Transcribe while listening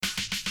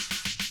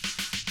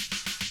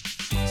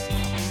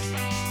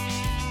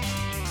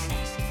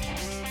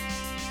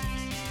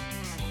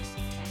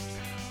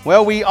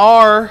Well, we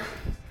are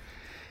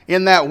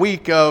in that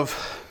week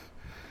of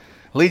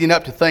leading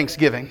up to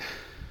Thanksgiving.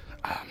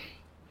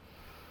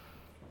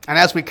 And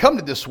as we come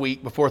to this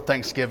week before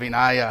Thanksgiving,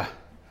 I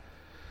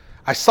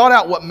sought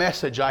out what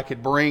message I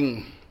could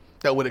bring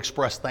that would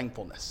express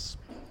thankfulness.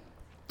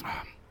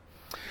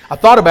 I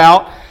thought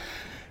about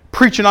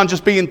preaching on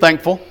just being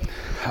thankful.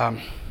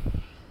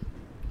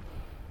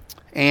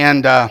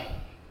 And I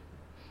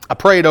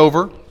prayed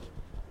over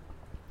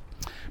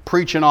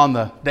preaching on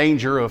the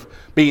danger of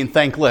being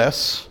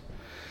thankless.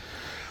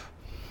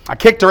 I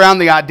kicked around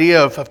the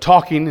idea of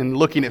talking and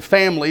looking at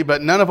family,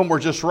 but none of them were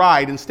just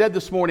right. Instead,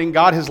 this morning,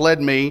 God has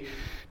led me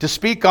to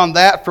speak on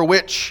that for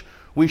which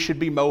we should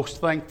be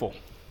most thankful.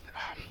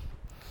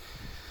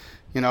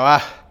 You know,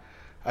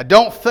 I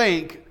don't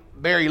think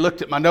Barry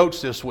looked at my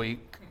notes this week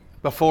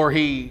before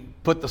he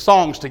put the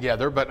songs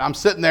together, but I'm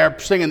sitting there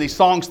singing these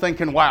songs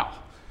thinking, wow,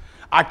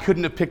 I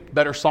couldn't have picked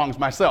better songs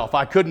myself.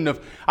 I couldn't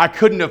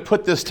have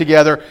put this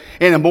together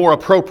in a more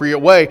appropriate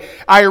way.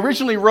 I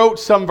originally wrote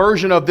some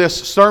version of this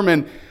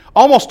sermon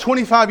almost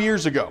 25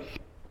 years ago.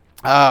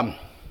 I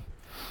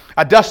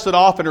dust it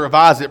off and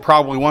revise it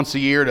probably once a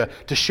year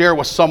to share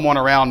with someone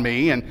around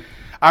me. And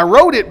I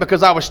wrote it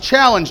because I was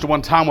challenged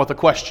one time with a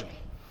question.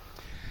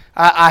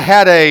 I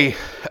had a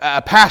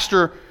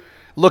pastor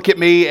look at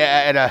me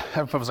if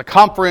it was a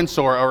conference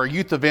or a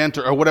youth event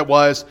or what it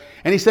was,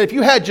 and he said, if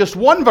you had just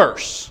one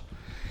verse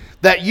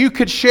that you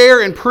could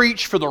share and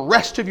preach for the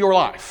rest of your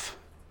life,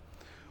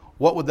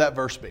 what would that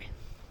verse be?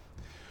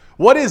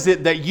 What is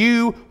it that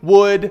you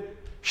would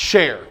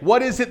share?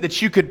 What is it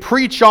that you could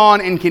preach on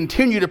and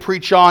continue to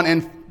preach on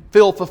and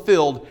feel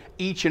fulfilled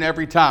each and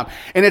every time?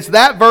 And it's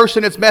that verse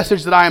and its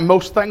message that I am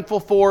most thankful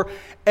for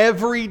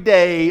every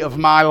day of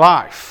my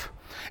life.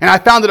 And I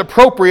found it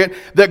appropriate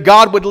that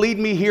God would lead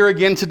me here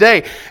again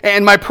today.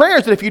 And my prayer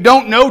is that if you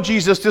don't know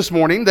Jesus this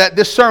morning, that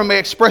this sermon may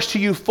express to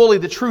you fully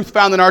the truth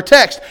found in our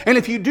text. And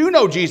if you do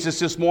know Jesus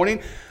this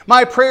morning,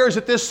 my prayer is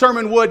that this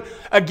sermon would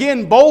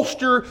again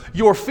bolster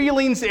your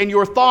feelings and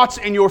your thoughts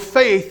and your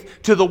faith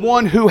to the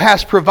one who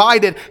has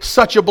provided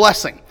such a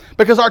blessing.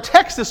 Because our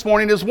text this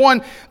morning is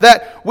one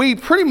that we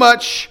pretty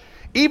much,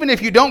 even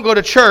if you don't go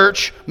to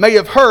church, may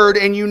have heard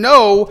and you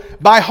know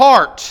by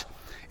heart.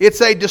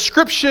 It's a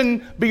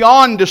description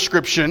beyond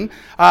description.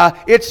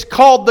 It's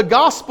called the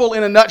Gospel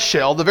in a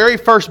Nutshell. The very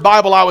first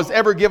Bible I was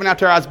ever given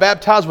after I was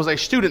baptized was a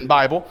student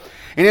Bible.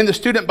 And in the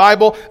student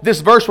Bible,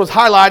 this verse was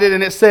highlighted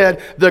and it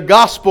said, the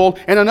Gospel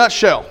in a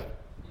Nutshell.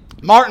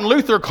 Martin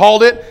Luther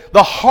called it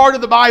the heart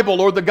of the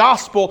Bible or the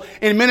Gospel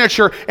in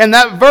miniature. And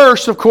that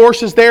verse, of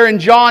course, is there in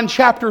John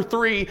chapter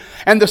 3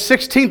 and the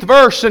 16th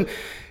verse. And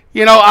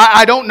you know,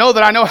 I don't know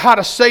that I know how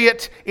to say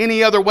it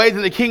any other way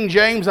than the King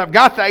James. I've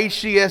got the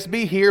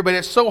HCSB here, but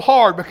it's so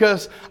hard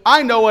because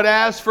I know it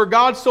as, for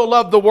God so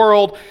loved the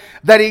world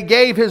that He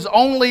gave His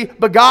only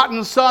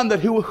begotten Son, that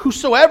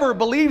whosoever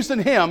believes in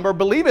Him or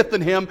believeth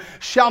in Him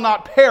shall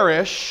not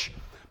perish,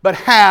 but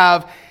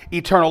have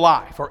eternal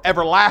life or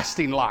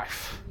everlasting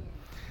life.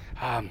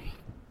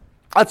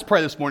 Let's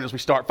pray this morning as we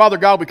start. Father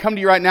God, we come to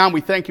You right now and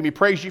we thank You, we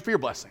praise You for Your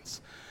blessings.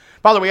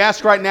 Father, we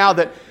ask right now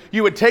that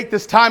You would take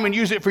this time and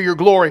use it for Your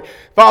glory.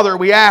 Father,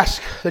 we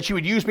ask that You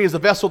would use me as a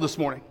vessel this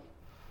morning.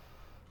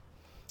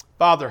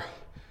 Father,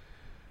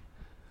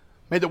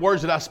 may the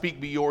words that I speak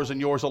be Yours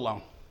and Yours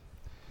alone.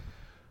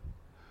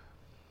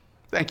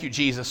 Thank You,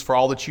 Jesus, for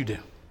all that You do.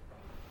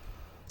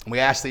 And we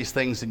ask these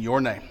things in Your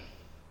name.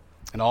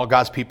 And all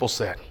God's people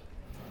said,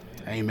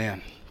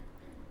 Amen.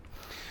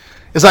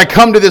 As I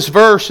come to this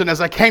verse, and as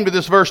I came to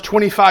this verse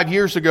 25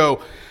 years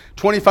ago,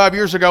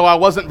 I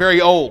wasn't very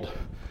old.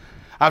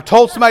 I've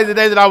told somebody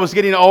today that I was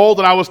getting old,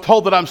 and I was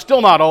told that I'm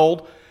still not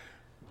old.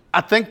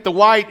 I think the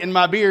white in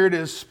my beard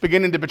is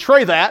beginning to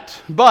betray that.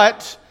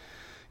 But,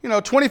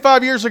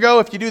 25 years ago,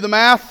 if you do the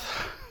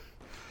math,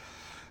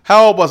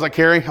 how old was I,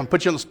 Carrie? I'm going to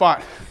put you on the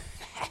spot. –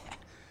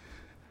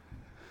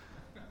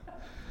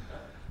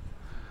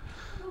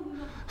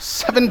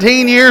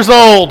 17 years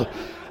old.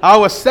 I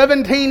was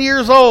 17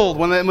 years old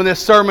when this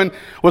sermon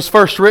was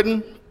first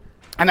written.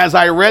 And as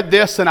I read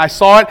this and I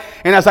saw it,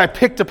 and as I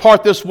picked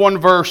apart this one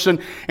verse, and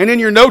in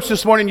your notes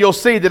this morning you'll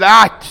see that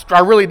I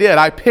really did.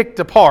 I picked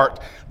apart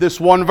this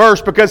one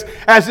verse because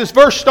as this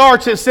verse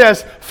starts it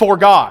says, for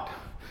God.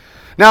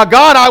 Now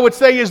God, I would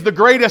say, is the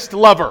greatest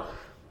lover.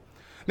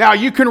 Now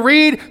you can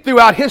read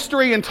throughout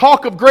history and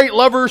talk of great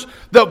lovers,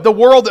 the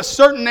world, that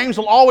certain names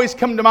will always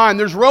come to mind.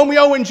 There's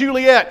Romeo and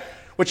Juliet,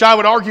 which I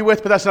would argue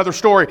with, but that's another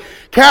story.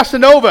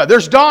 Casanova,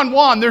 there's Don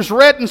Juan, there's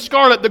Red and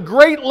Scarlet, the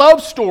great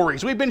love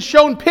stories. We've been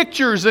shown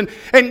pictures and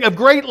of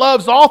great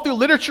loves all through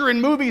literature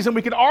and movies, and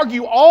we could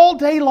argue all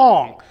day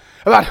long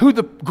about who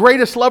the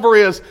greatest lover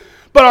is.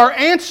 But our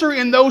answer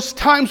in those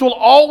times will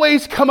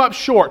always come up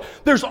short.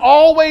 There's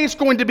always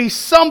going to be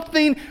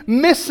something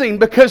missing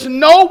because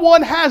no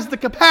one has the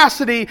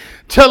capacity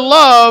to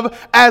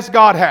love as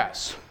God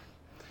has.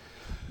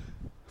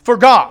 For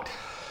God,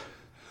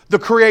 the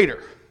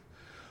Creator.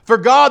 For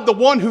God, the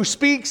one who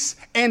speaks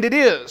and it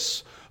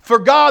is. For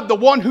God, the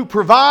one who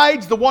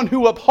provides, the one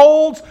who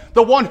upholds,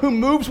 the one who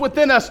moves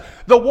within us,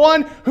 the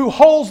one who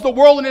holds the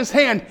world in His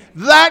hand,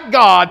 that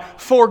God,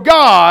 for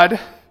God,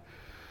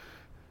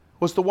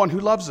 was the one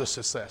who loves us,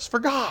 it says. For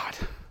God.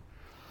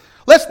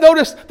 Let's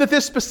notice that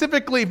this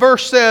specifically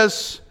verse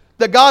says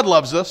that God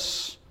loves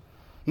us.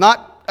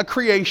 Not a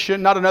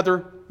creation, not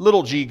another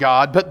little g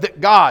God, but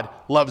that God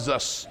loves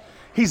us.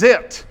 He's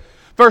it.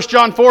 1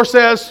 John 4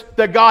 says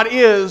that God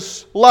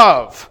is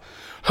love.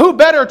 Who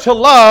better to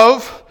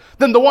love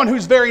than the one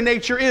whose very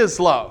nature is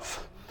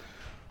love?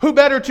 Who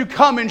better to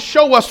come and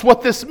show us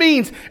what this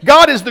means?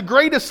 God is the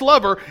greatest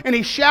lover, and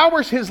He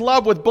showers His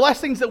love with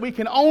blessings that we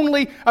can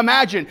only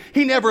imagine.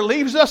 He never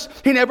leaves us.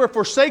 He never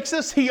forsakes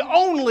us. He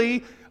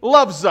only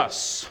loves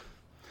us.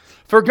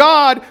 For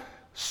God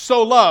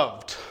so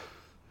loved,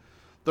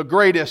 the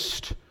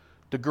greatest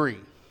degree.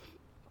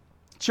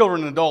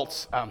 Children and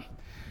adults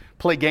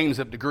play games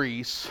of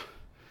degrees.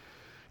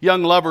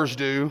 Young lovers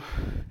do.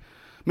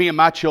 Me and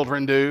my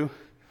children do.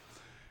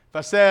 If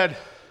I said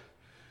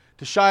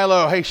to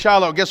Shiloh, hey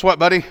Shiloh, guess what,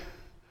 buddy?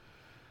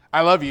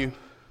 I love you.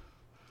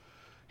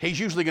 He's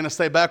usually going to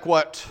say back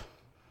what?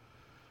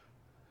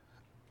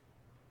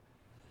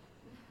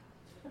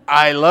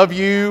 I love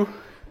you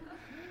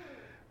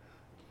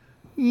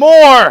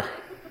more.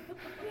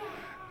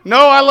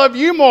 No, I love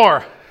you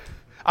more.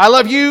 I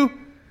love you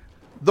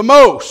the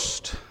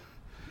most.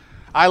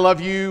 I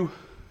love you.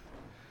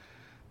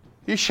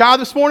 You shy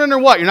this morning or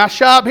what? You're not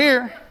shy up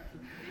here.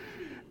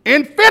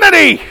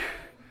 Infinity.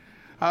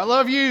 I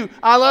love you.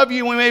 I love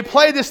you. We may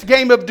play this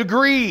game of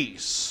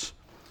degrees.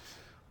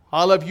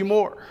 I love you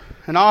more.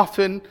 And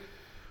often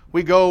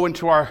we go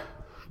into our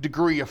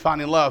degree of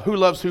finding love. Who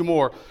loves who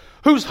more?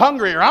 Who's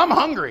hungrier? I'm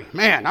hungry.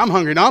 Man, I'm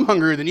hungry. No, I'm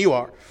hungrier than you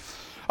are.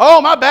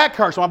 Oh, my back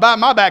hurts. My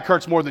back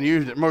hurts more than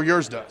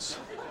yours does.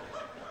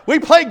 We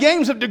play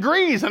games of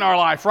degrees in our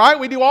life, right?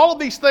 We do all of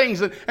these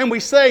things and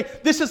we say,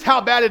 this is how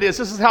bad it is.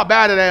 This is how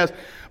bad it is.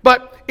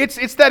 But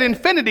it's that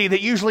infinity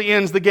that usually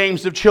ends the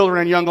games of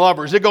children and young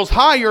lovers. It goes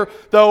higher,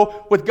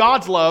 though, with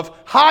God's love,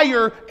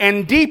 higher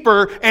and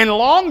deeper and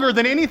longer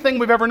than anything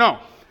we've ever known.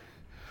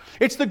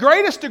 It's the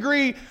greatest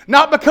degree,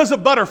 not because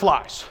of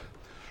butterflies.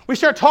 We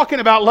start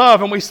talking about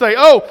love and we say,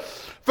 oh,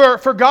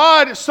 for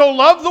God so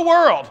loved the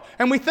world.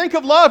 And we think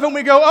of love and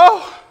we go,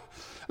 oh,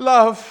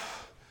 love.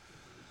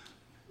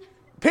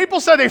 People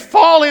say they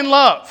fall in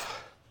love.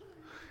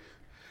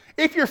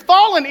 If you're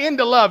falling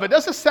into love, it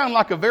doesn't sound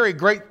like a very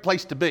great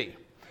place to be.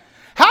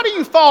 How do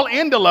you fall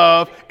into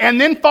love and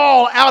then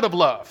fall out of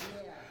love?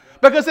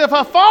 Because if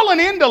I've fallen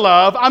into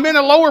love, I'm in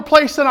a lower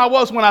place than I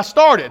was when I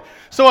started.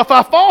 So if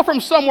I fall from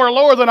somewhere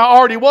lower than I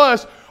already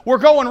was, we're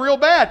going real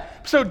bad.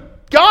 So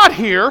God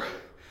here,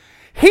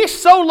 He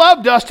so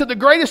loved us to the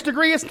greatest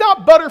degree. It's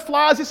not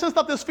butterflies. It's just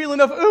not this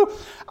feeling of, ooh,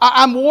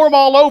 I'm warm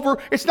all over.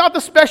 It's not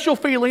the special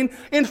feeling.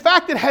 In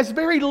fact, it has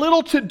very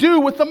little to do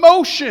with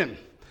emotion.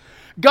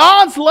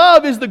 God's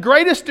love is the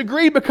greatest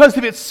degree because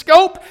of its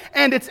scope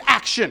and its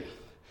action.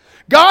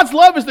 God's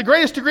love is the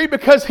greatest degree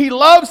because He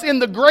loves in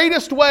the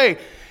greatest way.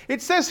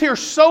 It says here,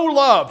 so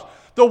loved.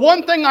 The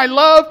one thing I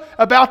love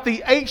about the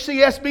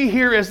HCSB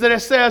here is that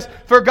it says,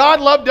 for God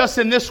loved us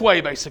in this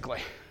way, basically.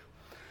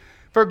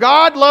 For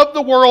God loved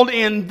the world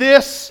in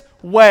this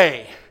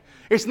way.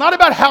 It's not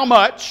about how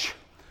much.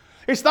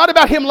 It's not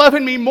about Him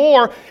loving me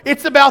more.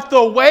 It's about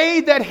the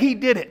way that He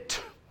did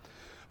it.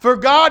 For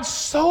God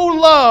so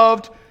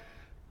loved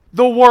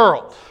the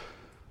world.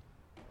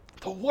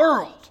 The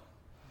world.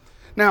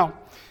 Now,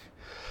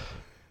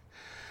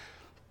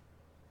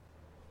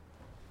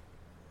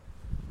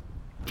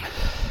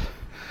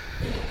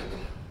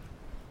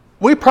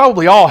 we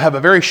probably all have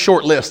a very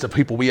short list of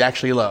people we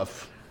actually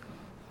love.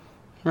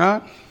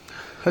 Right?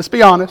 Let's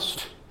be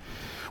honest.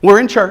 We're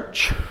in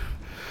church.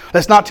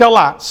 Let's not tell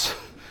lies.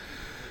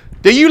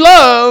 Do you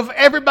love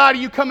everybody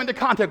you come into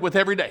contact with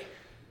every day?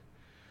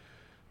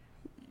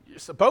 You're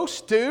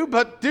supposed to,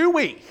 but do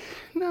we?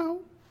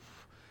 No.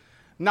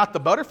 Not the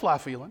butterfly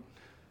feeling.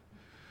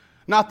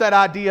 Not that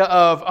idea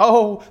of,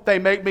 oh, they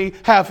make me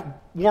have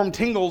warm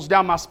tingles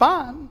down my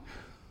spine.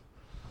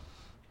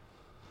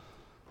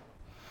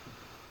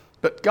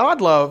 But God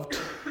loved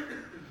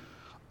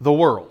the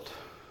world.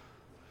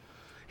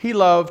 He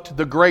loved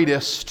the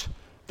greatest,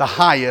 the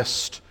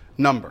highest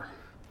number.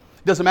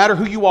 It doesn't matter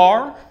who you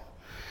are.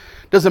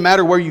 It doesn't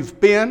matter where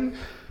you've been.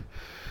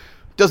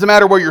 It doesn't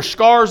matter where your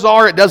scars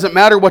are. It doesn't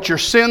matter what your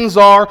sins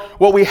are.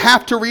 What we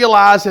have to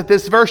realize that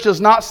this verse does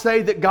not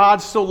say that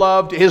God so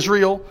loved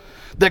Israel,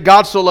 that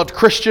God so loved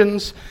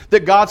Christians,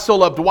 that God so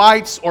loved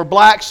whites or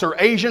blacks or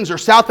Asians or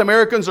South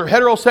Americans or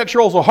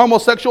heterosexuals or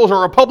homosexuals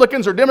or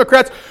Republicans or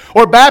Democrats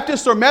or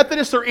Baptists or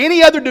Methodists or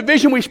any other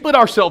division we split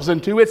ourselves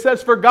into. It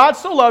says, for God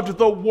so loved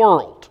the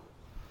world.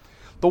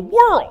 The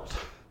world.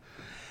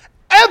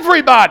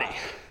 Everybody.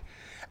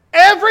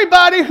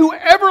 Everybody who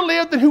ever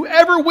lived and who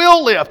ever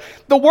will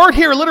live. The word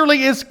here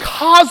literally is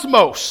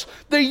cosmos,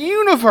 the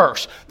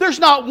universe. There's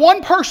not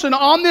one person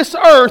on this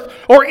earth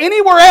or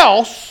anywhere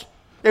else,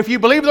 if you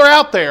believe they're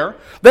out there,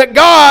 that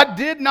God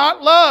did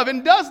not love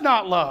and does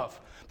not love.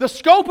 The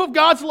scope of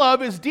God's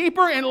love is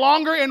deeper and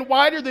longer and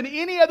wider than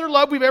any other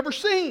love we've ever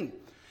seen.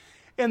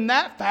 And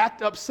that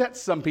fact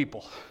upsets some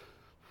people.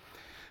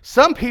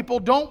 Some people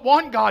don't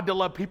want God to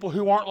love people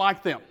who aren't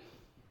like them.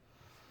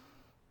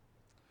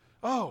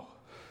 Oh,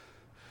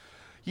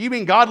 you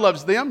mean God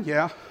loves them?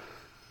 Yeah.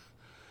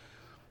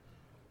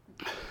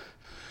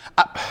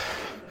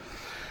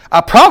 I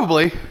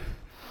probably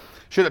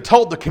should have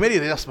told the committee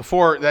this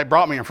before they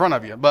brought me in front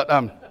of you, but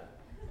 11,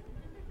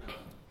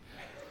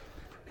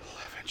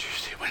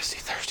 Tuesday, Wednesday,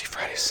 Thursday,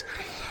 Fridays,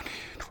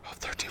 12,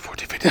 13,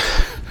 14, 15.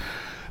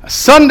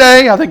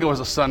 Sunday, I think it was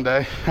a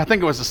Sunday. I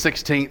think it was the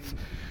 16th,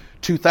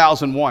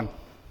 2001.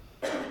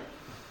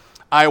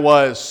 I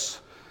was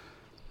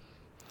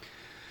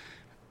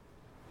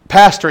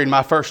pastoring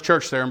my first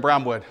church there in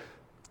Brownwood,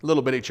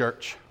 little bitty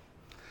church.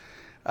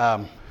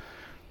 And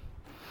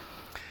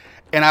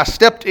I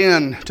stepped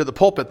into the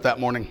pulpit that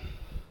morning.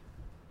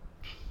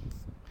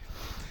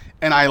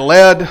 And I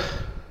led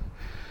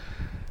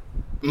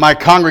my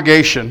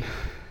congregation,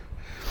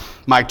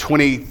 my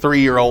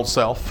 23-year-old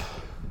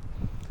self,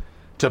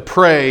 to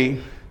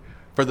pray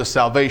for the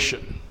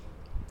salvation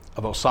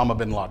of Osama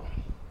bin Laden.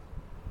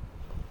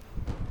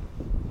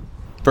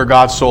 For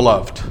God so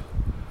loved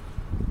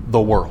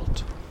the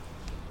world.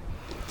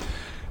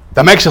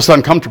 That makes us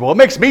uncomfortable. It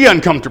makes me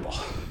uncomfortable.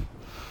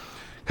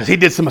 Because he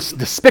did some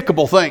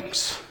despicable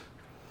things.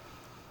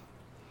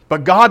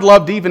 But God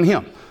loved even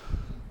him.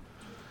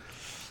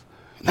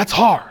 And that's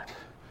hard.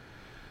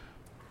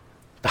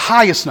 The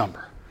highest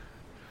number.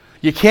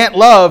 You can't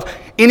love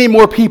any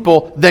more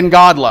people than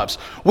God loves.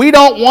 We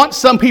don't want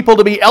some people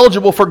to be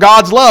eligible for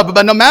God's love,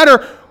 but no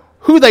matter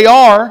who they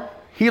are,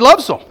 he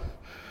loves them.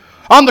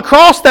 On the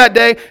cross that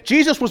day,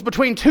 Jesus was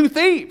between two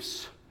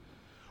thieves.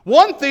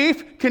 One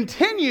thief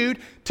continued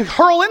to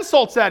hurl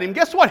insults at him.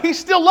 Guess what? He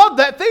still loved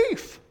that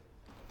thief.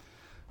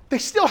 They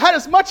still had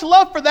as much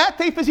love for that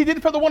thief as he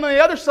did for the one on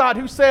the other side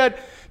who said,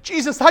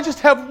 Jesus, I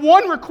just have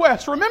one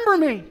request. Remember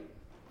me.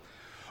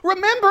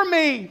 Remember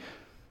me.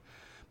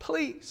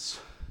 Please.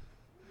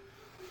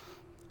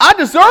 I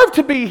deserve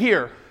to be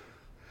here.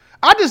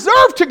 I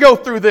deserve to go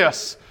through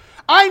this.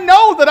 I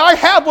know that I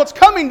have what's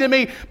coming to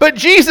me, but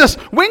Jesus,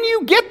 when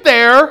you get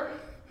there,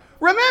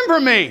 remember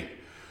me.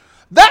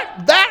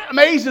 That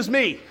amazes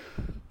me.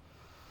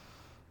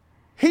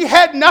 He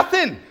had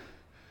nothing.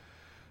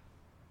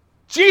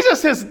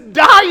 Jesus is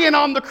dying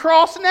on the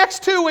cross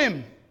next to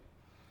him.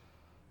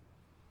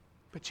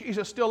 But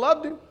Jesus still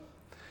loved him.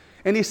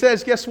 And he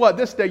says, guess what?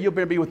 This day you'll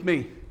be with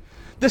me.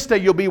 This day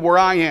you'll be where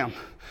I am.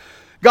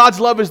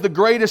 God's love is the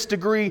greatest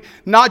degree,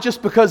 not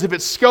just because of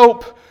its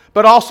scope,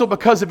 but also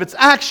because of its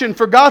action.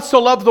 For God so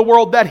loved the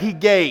world that he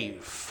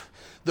gave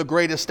the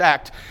greatest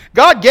act.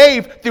 God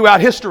gave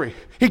throughout history.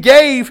 He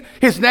gave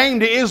his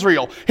name to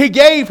Israel. He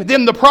gave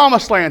them the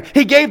promised land.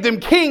 He gave them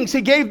kings.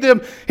 He gave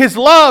them his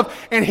love.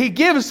 And he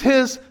gives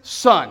his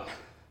son.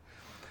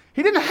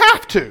 He didn't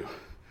have to.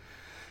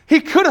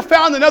 He could have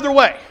found another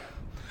way.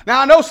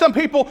 Now, I know some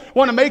people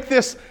want to make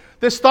this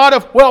thought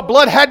of, well,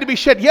 blood had to be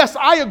shed. Yes,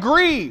 I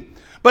agree.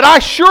 But I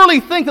surely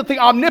think that the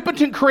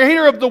omnipotent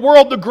creator of the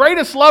world, the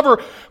greatest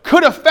lover,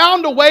 could have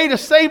found a way to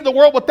save the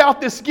world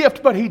without this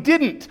gift, but he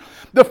didn't.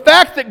 The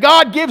fact that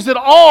God gives it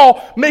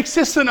all makes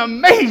this an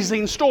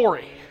amazing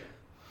story.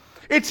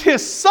 It's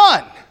his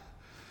son.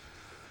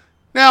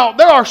 Now,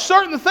 there are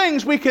certain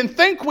things we can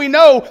think we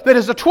know that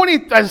as a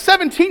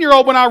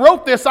 17-year-old when I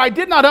wrote this, I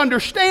did not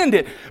understand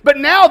it. But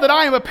now that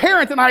I am a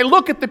parent and I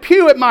look at the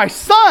pew at my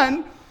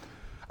son,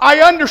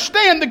 I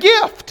understand the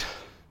gift.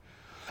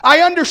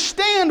 I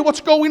understand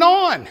what's going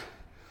on.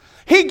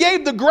 He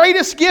gave the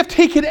greatest gift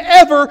he could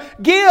ever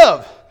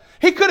give.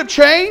 He could have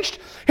changed.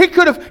 He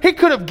could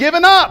have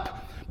given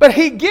up. But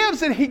he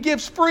gives and he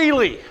gives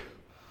freely.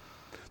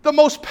 The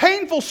most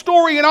painful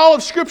story in all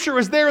of Scripture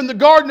is there in the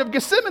Garden of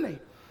Gethsemane.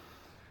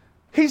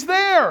 He's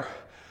there.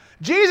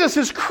 Jesus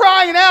is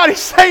crying out. He's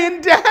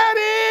saying,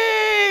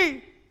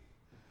 Daddy!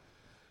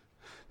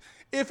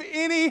 If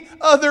any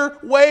other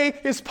way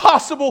is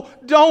possible,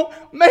 don't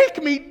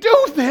make me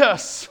do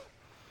this.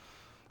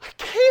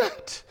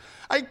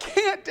 I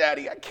can't,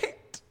 Daddy, I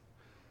can't.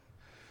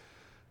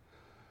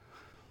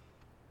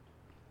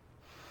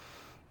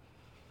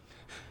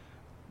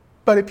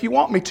 But if you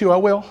want me to, I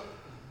will.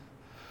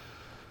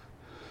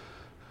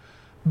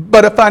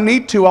 But if I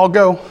need to, I'll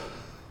go.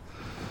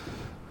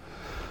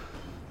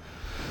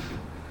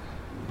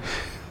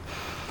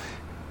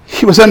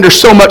 He was under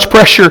so much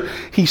pressure,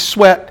 he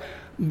sweat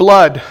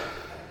blood.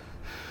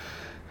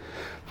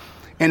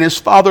 And his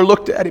father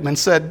looked at him and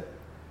said,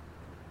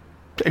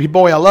 Baby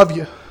boy, I love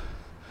you,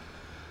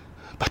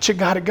 but you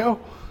got to go.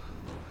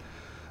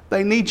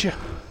 They need you.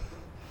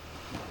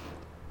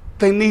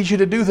 They need you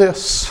to do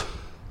this.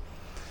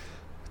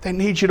 They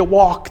need you to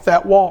walk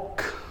that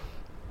walk.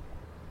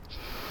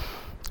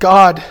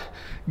 God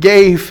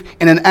gave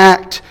in an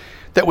act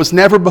that was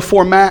never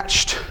before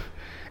matched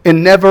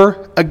and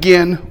never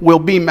again will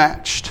be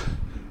matched.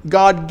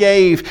 God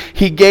gave.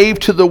 He gave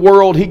to the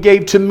world. He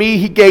gave to me.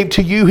 He gave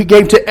to you. He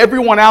gave to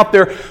everyone out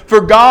there.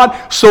 For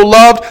God so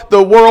loved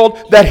the world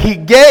that He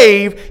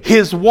gave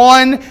His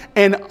one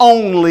and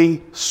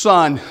only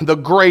Son, the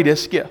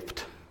greatest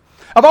gift.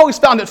 I've always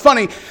found it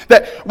funny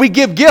that we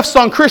give gifts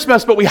on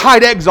Christmas, but we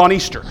hide eggs on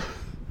Easter.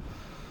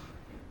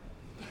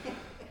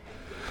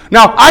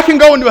 Now, I can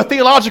go into a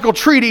theological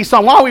treatise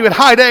on why we would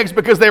hide eggs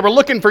because they were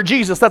looking for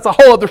Jesus. That's a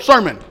whole other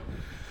sermon.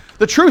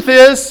 The truth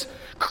is,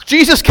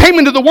 Jesus came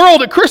into the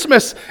world at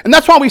Christmas, and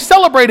that's why we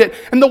celebrate it.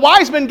 And the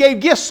wise men gave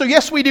gifts, so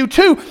yes, we do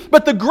too.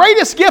 But the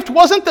greatest gift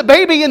wasn't the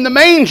baby in the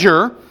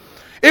manger.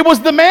 It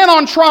was the man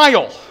on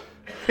trial.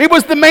 It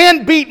was the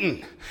man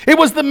beaten. It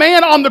was the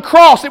man on the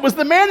cross. It was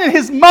the man in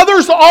his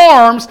mother's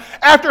arms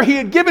after he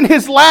had given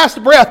his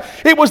last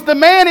breath. It was the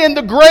man in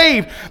the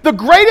grave. The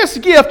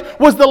greatest gift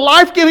was the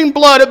life-giving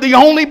blood of the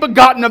only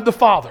begotten of the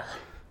Father.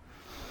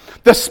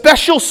 The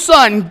special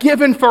Son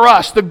given for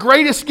us, the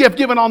greatest gift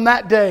given on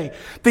that day.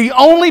 The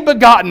only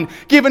begotten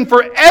given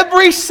for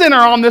every sinner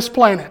on this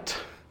planet.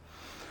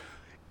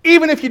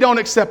 Even if you don't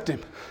accept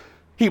Him,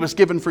 He was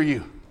given for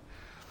you.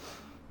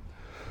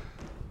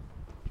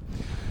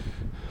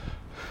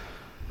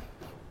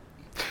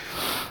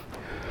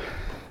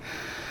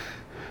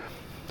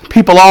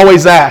 People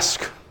always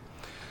ask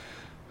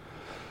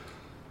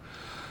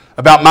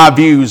about my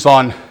views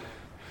on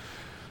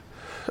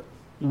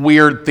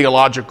weird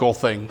theological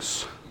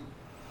things.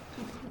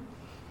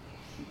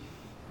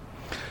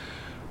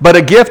 But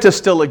a gift is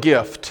still a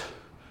gift,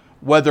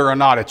 whether or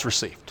not it's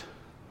received.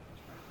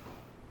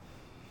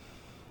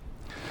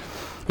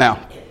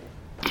 Now,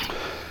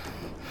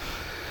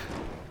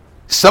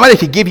 somebody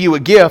could give you a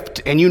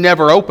gift and you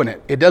never open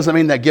it. It doesn't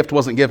mean that gift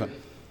wasn't given.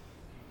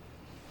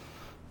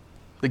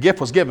 The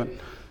gift was given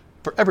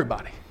for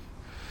everybody.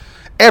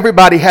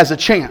 Everybody has a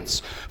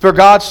chance. For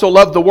God so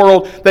loved the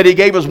world that He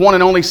gave His one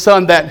and only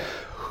Son, that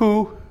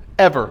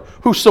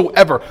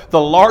whosoever, the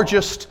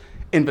largest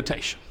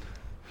invitation.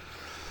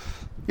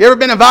 You ever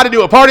been invited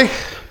to a party?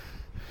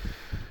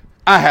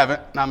 I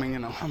haven't. I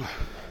mean,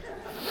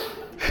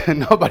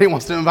 nobody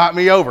wants to invite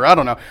me over. I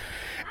don't know.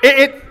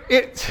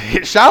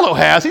 Shiloh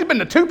has. He's been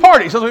to 2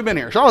 parties since we've been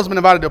here. Shiloh's been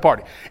invited to a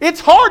party.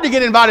 It's hard to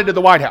get invited to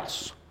the White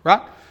House,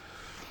 right?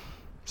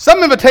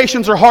 Some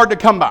invitations are hard to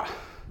come by.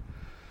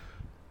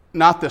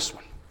 Not this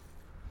one.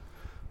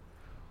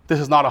 This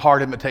is not a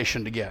hard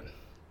invitation to get.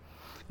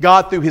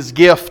 God, through His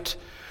gift,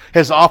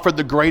 has offered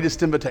the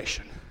greatest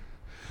invitation.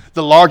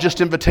 The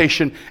largest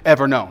invitation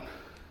ever known.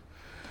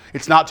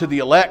 It's not to the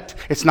elect.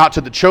 It's not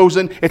to the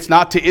chosen. It's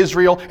not to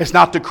Israel. It's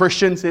not to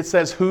Christians. It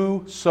says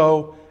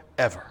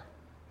whosoever.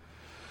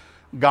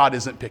 God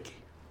isn't picky.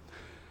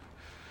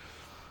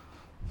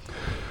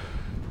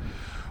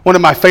 One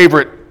of my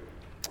favorite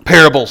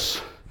parables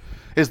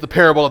is the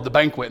parable of the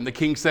banquet. And the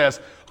king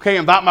says, okay,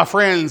 invite my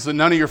friends, and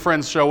none of your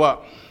friends show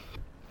up.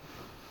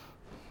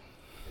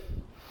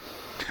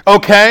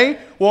 Okay,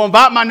 well,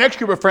 invite my next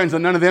group of friends,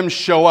 and none of them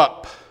show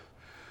up.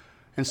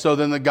 And so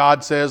then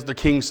the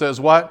king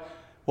says what?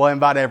 Well,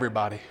 invite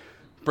everybody.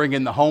 Bring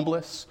in the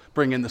homeless,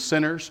 bring in the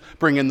sinners,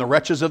 bring in the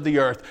wretches of the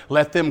earth.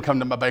 Let them come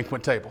to my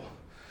banquet table.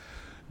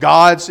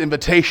 God's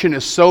invitation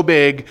is so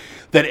big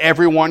that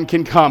everyone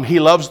can come. He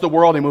loves the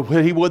world.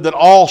 He would that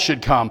all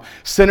should come.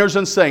 Sinners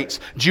and saints,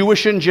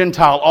 Jewish and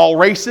Gentile, all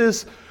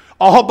races,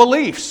 all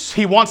beliefs.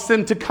 He wants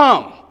them to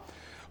come.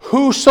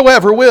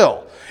 Whosoever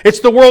will. It's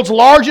the world's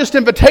largest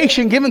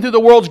invitation given through the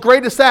world's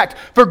greatest act.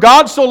 For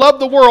God so loved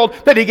the world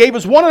that He gave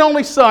His one and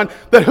only Son,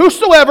 that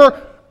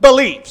whosoever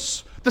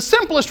believes. The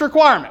simplest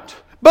requirement.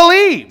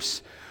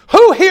 Believes.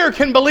 Who here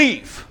can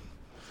believe?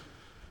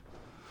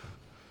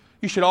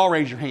 You should all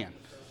raise your hand.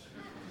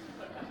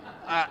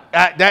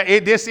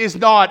 This is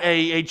not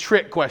a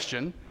trick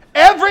question.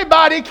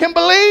 Everybody can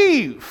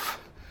believe.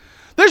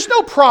 There's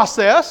no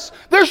process.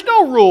 There's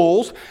no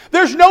rules.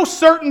 There's no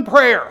certain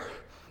prayer.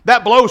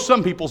 That blows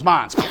some people's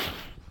minds.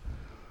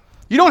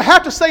 You don't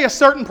have to say a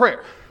certain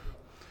prayer.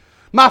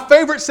 My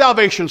favorite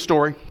salvation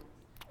story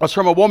was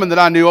from a woman that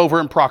I knew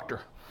over in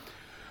Proctor.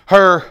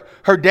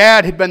 Her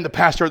dad had been the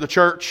pastor of the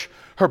church.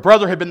 Her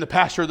brother had been the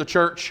pastor of the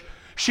church.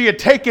 She had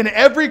taken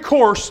every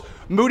course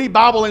Moody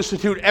Bible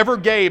Institute ever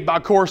gave by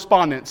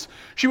correspondence.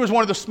 She was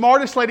one of the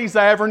smartest ladies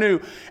I ever knew.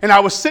 And I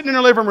was sitting in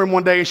her living room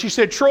one day and she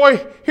said,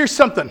 Troy, here's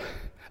something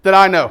that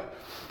I know.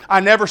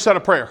 I never said a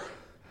prayer.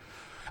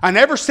 I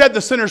never said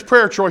the sinner's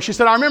prayer, Troy. She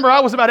said, I remember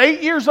I was about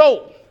 8 years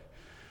old.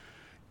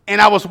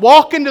 And I was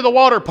walking to the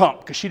water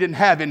pump because she didn't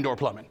have indoor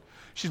plumbing.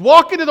 She's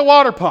walking to the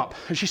water pump.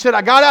 And she said,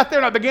 I got out there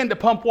and I began to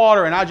pump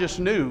water and I just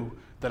knew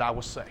that I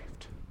was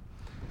saved.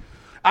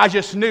 I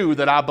just knew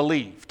that I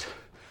believed.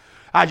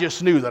 I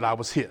just knew that I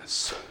was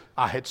His.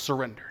 I had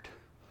surrendered.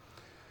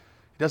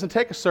 It doesn't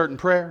take a certain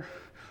prayer.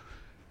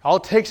 All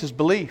it takes is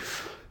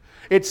belief.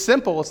 It's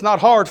simple. It's not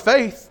hard.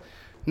 Faith,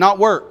 not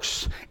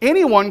works.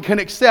 Anyone can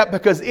accept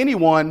because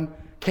anyone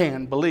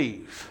can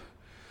believe.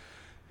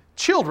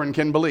 Children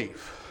can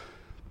believe.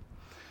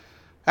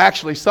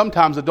 Actually,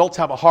 sometimes adults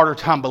have a harder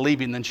time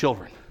believing than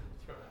children.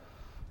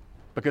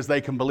 Because they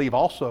can believe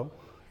also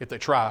if they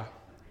try.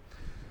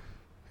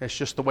 It's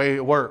just the way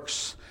it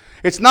works.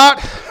 It's not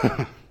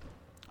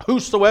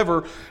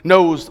whosoever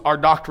knows our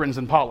doctrines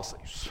and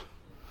policies.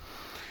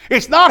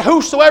 It's not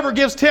whosoever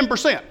gives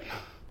 10%.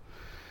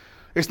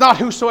 It's not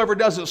whosoever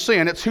doesn't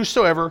sin. It's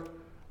whosoever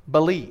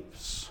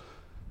believes.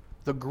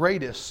 The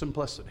greatest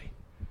simplicity.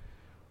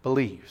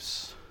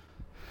 Believes.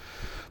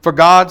 For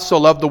God so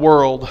loved the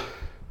world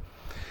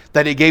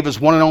that He gave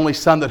His one and only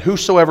Son, that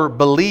whosoever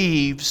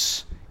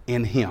believes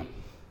in Him.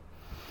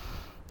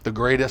 The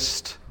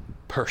greatest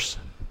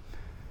person.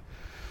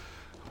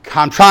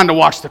 I'm trying to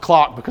watch the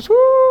clock because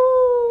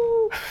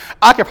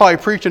I could probably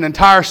preach an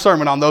entire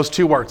sermon on those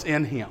two words,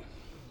 in Him.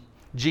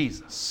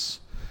 Jesus,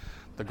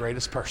 the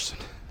greatest person.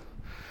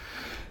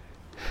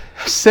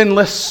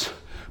 Sinless,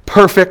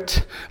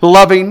 perfect,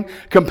 loving,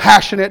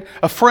 compassionate,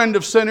 a friend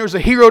of sinners, a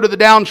hero to the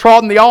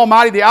downtrodden, the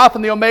Almighty, the Alpha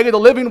and the Omega, the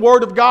living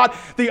Word of God,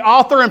 the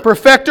author and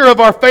perfecter of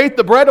our faith,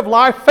 the bread of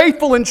life,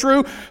 faithful and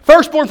true,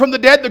 firstborn from the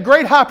dead, the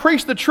great high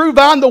priest, the true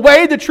vine, the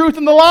way, the truth,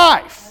 and the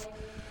life.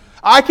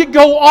 I could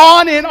go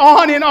on and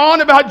on and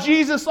on about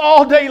Jesus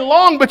all day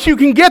long, but you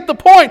can get the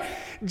point.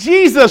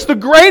 Jesus, the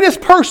greatest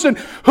person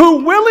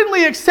who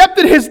willingly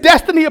accepted His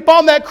destiny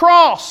upon that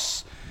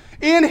cross.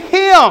 In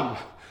Him.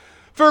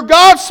 For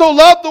God so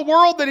loved the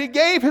world that He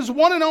gave His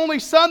one and only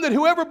Son, that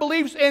whoever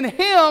believes in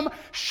Him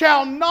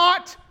shall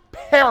not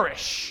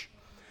perish.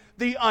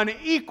 The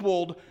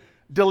unequaled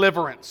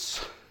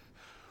deliverance.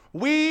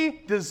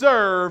 We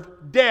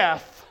deserve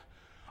death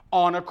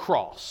on a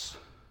cross.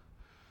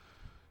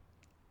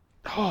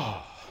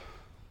 Oh.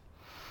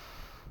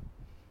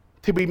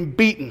 To be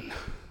beaten,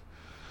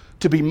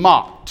 to be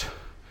mocked,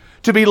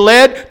 to be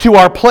led to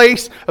our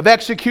place of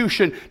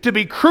execution, to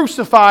be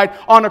crucified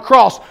on a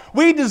cross.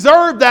 We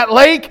deserve that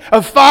lake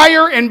of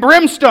fire and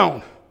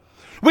brimstone.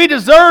 We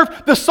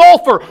deserve the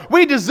sulfur.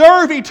 We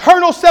deserve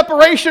eternal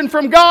separation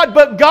from God.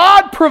 But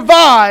God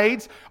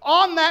provides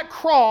on that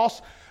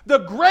cross the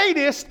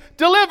greatest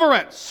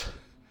deliverance.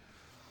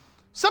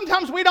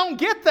 Sometimes we don't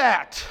get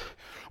that.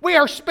 We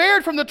are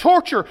spared from the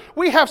torture.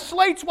 We have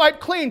slates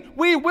wiped clean.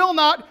 We will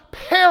not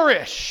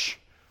perish.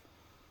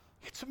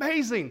 It's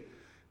amazing.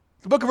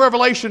 The book of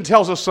Revelation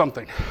tells us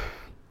something.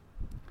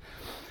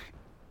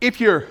 If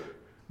you're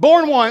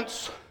born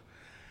once,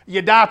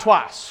 you die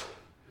twice.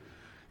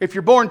 If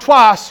you're born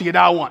twice, you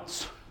die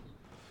once.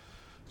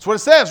 That's what it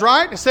says,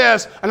 right? It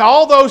says, and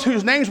all those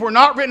whose names were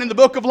not written in the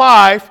book of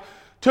life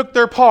took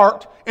their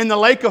part in the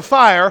lake of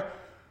fire,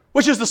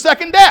 which is the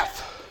second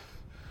death.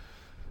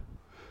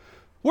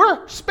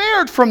 We're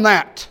spared from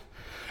that.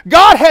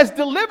 God has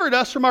delivered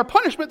us from our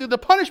punishment through the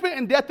punishment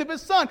and death of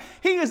His Son.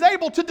 He is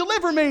able to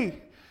deliver me.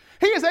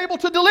 He is able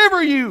to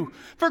deliver you.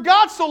 For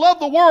God so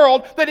loved the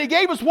world that He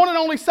gave His one and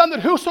only Son,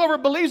 that whosoever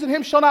believes in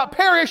Him shall not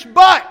perish,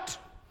 but,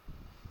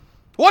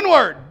 one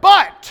word,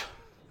 but,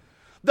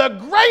 the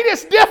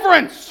greatest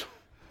difference.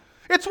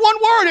 It's one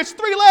word, it's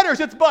 3 letters,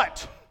 it's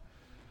but.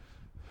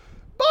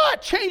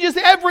 But changes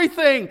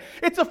everything.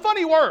 It's a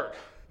funny word.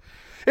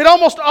 It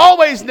almost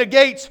always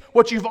negates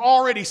what you've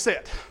already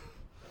said.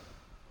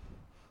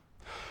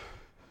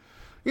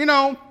 You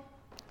know,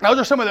 those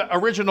are some of the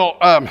original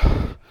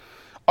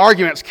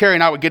arguments Carrie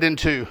and I would get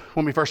into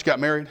when we first got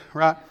married,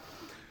 right?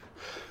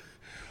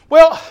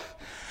 Well,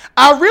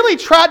 I really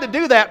tried to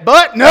do that,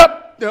 but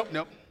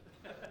nope.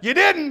 You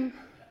didn't.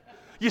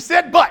 You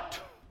said but.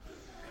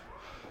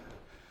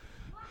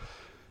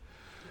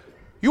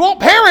 You won't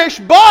perish,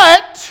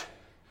 but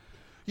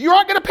you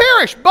aren't going to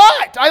perish.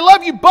 But I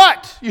love you,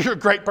 but you're a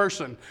great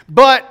person.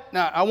 But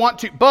no, I want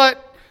to.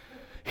 But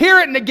here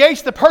it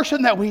negates the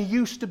person that we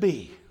used to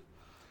be.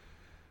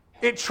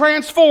 It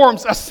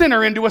transforms a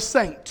sinner into a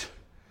saint.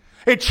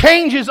 It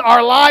changes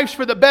our lives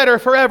for the better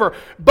forever.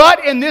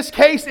 But in this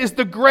case is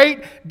the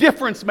great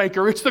difference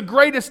maker. It's the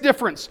greatest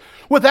difference.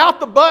 Without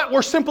the but,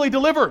 we're simply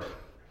delivered.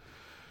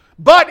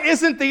 But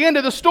isn't the end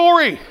of the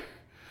story.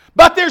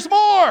 But there's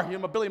more. You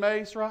know Billy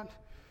Mays, right?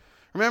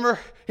 Remember?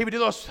 He would do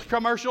those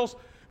commercials.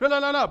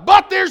 No.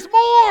 But there's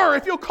more.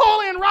 If you'll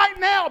call in right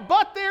now,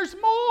 but there's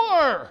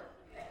more.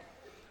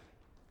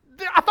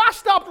 If I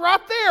stopped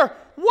right there,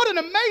 what an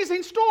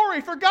amazing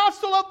story. For God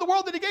so loved the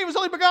world that He gave His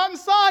only begotten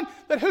Son,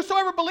 that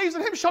whosoever believes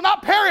in Him shall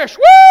not perish.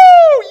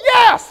 Woo!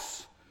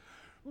 Yes!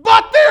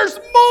 But there's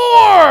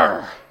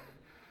more.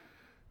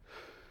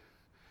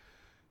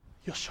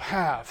 You shall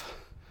have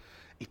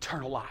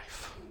eternal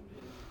life.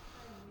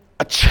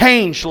 A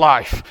changed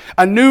life.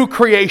 A new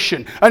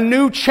creation. A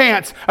new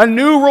chance. A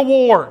new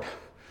reward.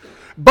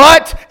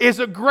 But is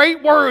a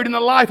great word in the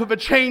life of a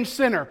changed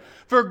sinner.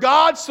 For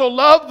God so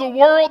loved the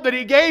world that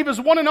He gave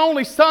His one and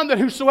only Son, that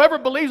whosoever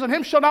believes in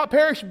Him shall not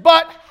perish,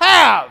 but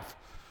have.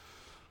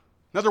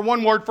 Another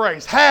one-word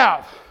phrase.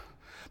 Have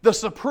the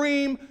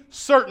supreme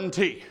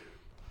certainty.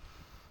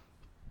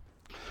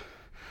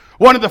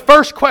 One of the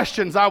first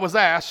questions I was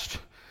asked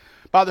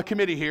by the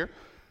committee here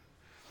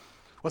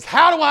was,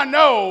 how do I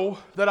know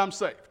that I'm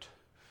saved?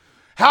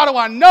 How do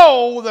I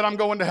know that I'm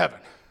going to heaven?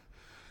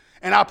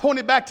 And I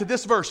pointed back to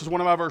this verse as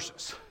one of my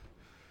verses.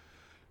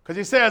 Because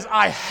he says,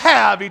 I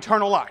have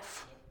eternal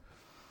life.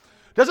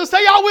 Doesn't say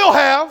I will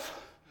have.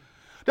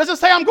 Doesn't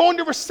say I'm going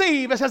to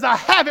receive. It says I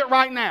have it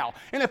right now.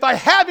 And if I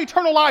have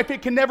eternal life,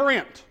 it can never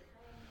end.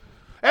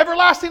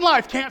 Everlasting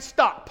life can't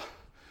stop.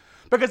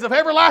 Because if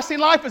everlasting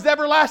life is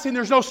everlasting,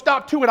 there's no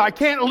stop to it. I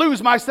can't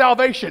lose my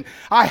salvation.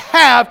 I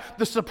have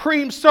the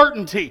supreme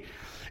certainty.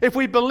 If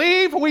we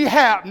believe, we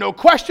have. No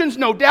questions,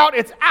 no doubt,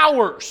 it's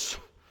ours.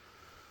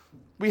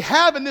 We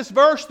have in this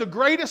verse the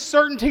greatest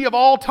certainty of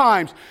all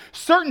times.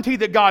 Certainty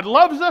that God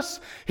loves us,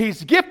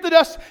 He's gifted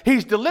us,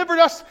 He's delivered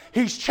us,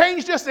 He's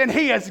changed us, and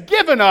He has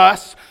given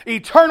us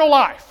eternal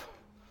life.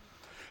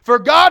 For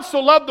God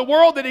so loved the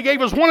world that He gave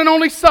His one and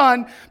only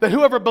Son, that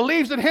whoever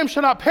believes in Him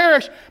shall not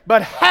perish,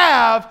 but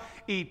have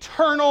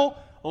eternal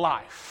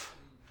life.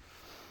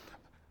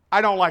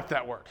 I don't like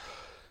that word.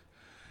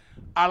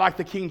 I like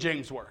the King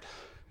James word.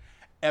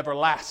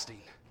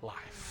 Everlasting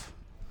life.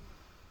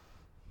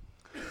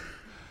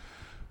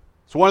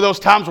 It's one of those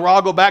times where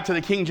I'll go back to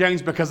the King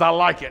James because I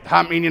like it.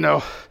 I mean,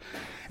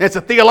 it's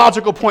a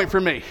theological point for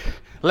me.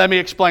 Let me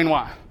explain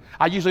why.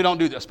 I usually don't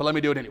do this, but let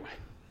me do it anyway.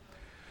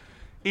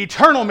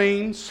 Eternal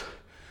means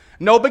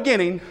no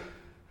beginning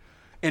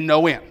and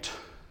no end.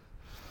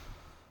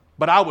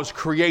 But I was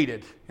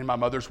created in my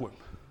mother's womb.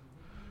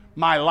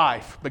 My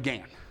life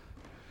began.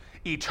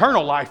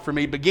 Eternal life for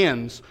me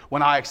begins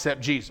when I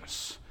accept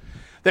Jesus.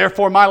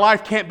 Therefore, my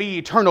life can't be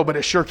eternal, but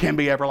it sure can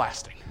be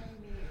everlasting.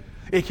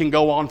 It can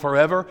go on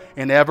forever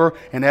and ever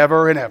and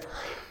ever and ever.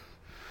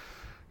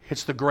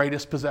 It's the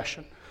greatest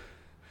possession.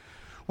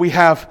 We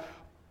have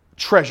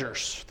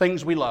treasures,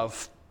 things we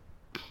love,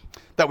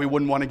 that we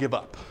wouldn't want to give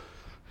up.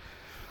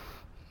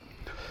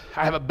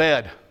 I have a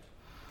bed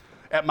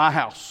at my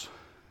house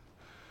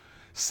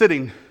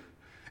sitting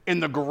in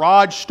the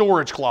garage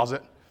storage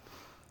closet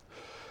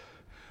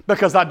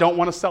because I don't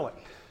want to sell it.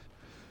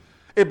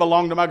 It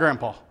belonged to my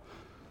grandpa.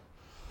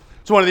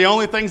 It's one of the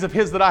only things of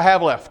his that I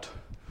have left.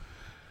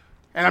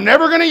 And I'm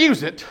never going to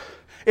use it.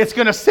 It's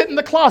going to sit in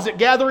the closet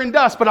gathering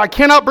dust, but I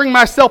cannot bring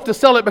myself to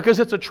sell it because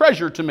it's a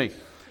treasure to me.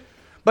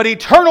 But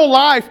eternal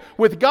life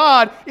with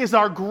God is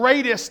our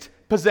greatest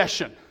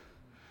possession.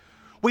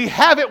 We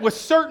have it with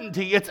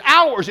certainty. It's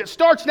ours. It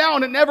starts now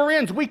and it never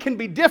ends. We can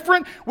be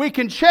different. We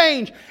can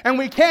change. And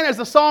we can, as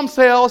the Psalm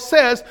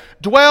says,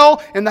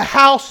 dwell in the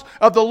house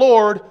of the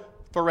Lord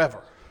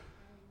forever.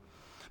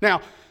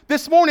 Now,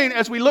 this morning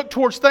as we look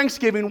towards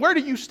Thanksgiving, where do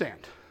you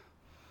stand?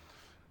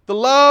 The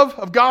love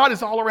of God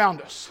is all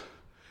around us,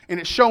 and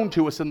it's shown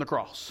to us in the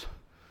cross.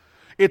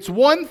 It's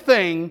one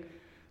thing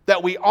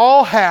that we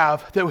all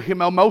have that we're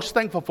most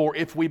thankful for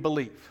if we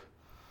believe.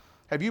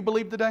 Have you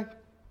believed today?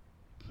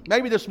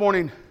 Maybe this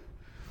morning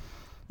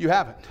you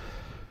haven't.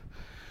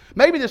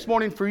 Maybe this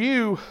morning for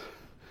you,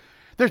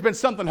 there's been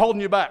something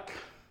holding you back.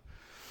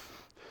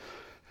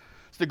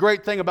 It's the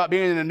great thing about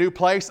being in a new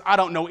place. I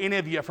don't know any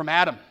of you from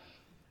Adam.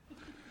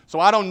 So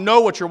I don't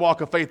know what your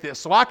walk of faith is.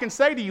 So I can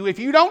say to you, if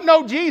you don't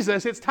know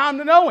Jesus, it's time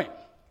to know Him.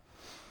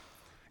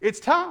 It's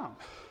time.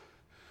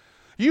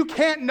 You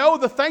can't know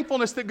the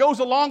thankfulness that goes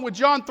along with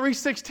John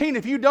 3:16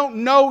 if you don't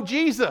know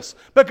Jesus,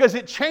 because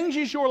it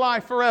changes your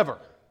life forever.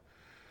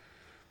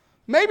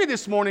 Maybe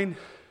this morning,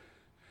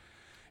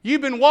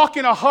 you've been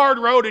walking a hard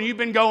road and you've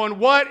been going,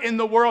 what in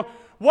the world?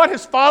 What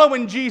has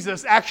following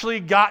Jesus actually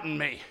gotten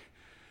me?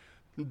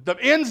 The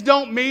ends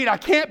don't meet. I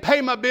can't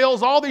pay my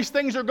bills. All these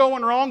things are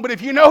going wrong. But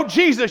if you know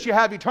Jesus, you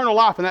have eternal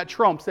life, and that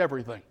trumps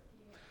everything.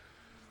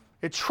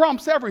 It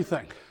trumps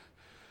everything.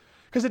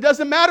 Because it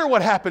doesn't matter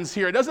what happens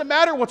here. It doesn't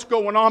matter what's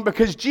going on,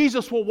 because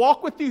Jesus will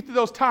walk with you through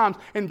those times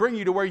and bring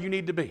you to where you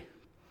need to be.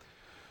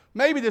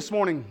 Maybe this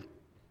morning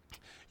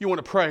you want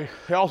to pray.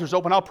 The altar's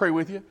open. I'll pray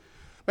with you.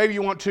 Maybe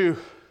you want to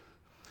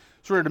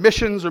surrender to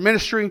missions or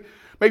ministry.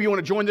 Maybe you want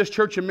to join this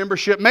church in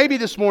membership. Maybe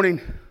this morning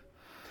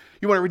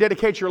you want to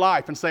rededicate your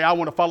life and say, I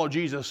want to follow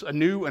Jesus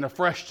anew and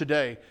afresh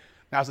today.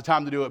 Now's the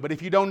time to do it. But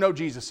if you don't know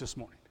Jesus this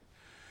morning,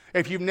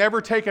 if you've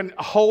never taken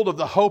hold of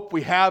the hope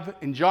we have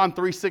in John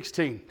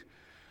 3:16,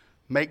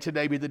 make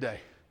today be the day.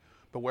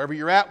 But wherever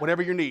you're at,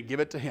 whatever you need, give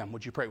it to Him.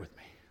 Would you pray with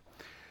me?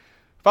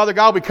 Father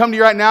God, we come to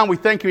you right now and we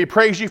thank you. We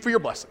praise you for your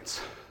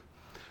blessings.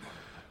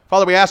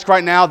 Father, we ask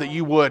right now that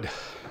you would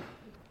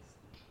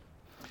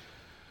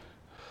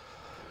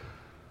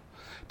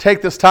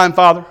take this time,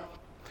 Father,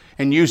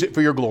 and use it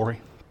for your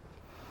glory.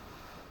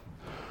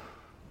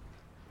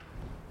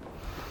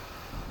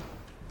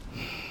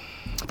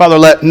 Father,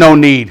 let no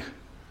need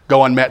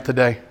go unmet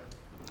today.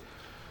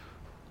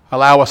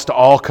 Allow us to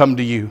all come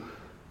to you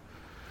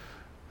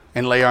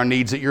and lay our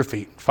needs at your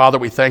feet. Father,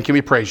 we thank you,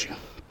 we praise you.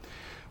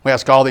 We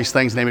ask all these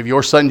things in the name of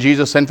your Son,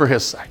 Jesus, and for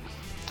His sake.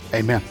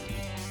 Amen.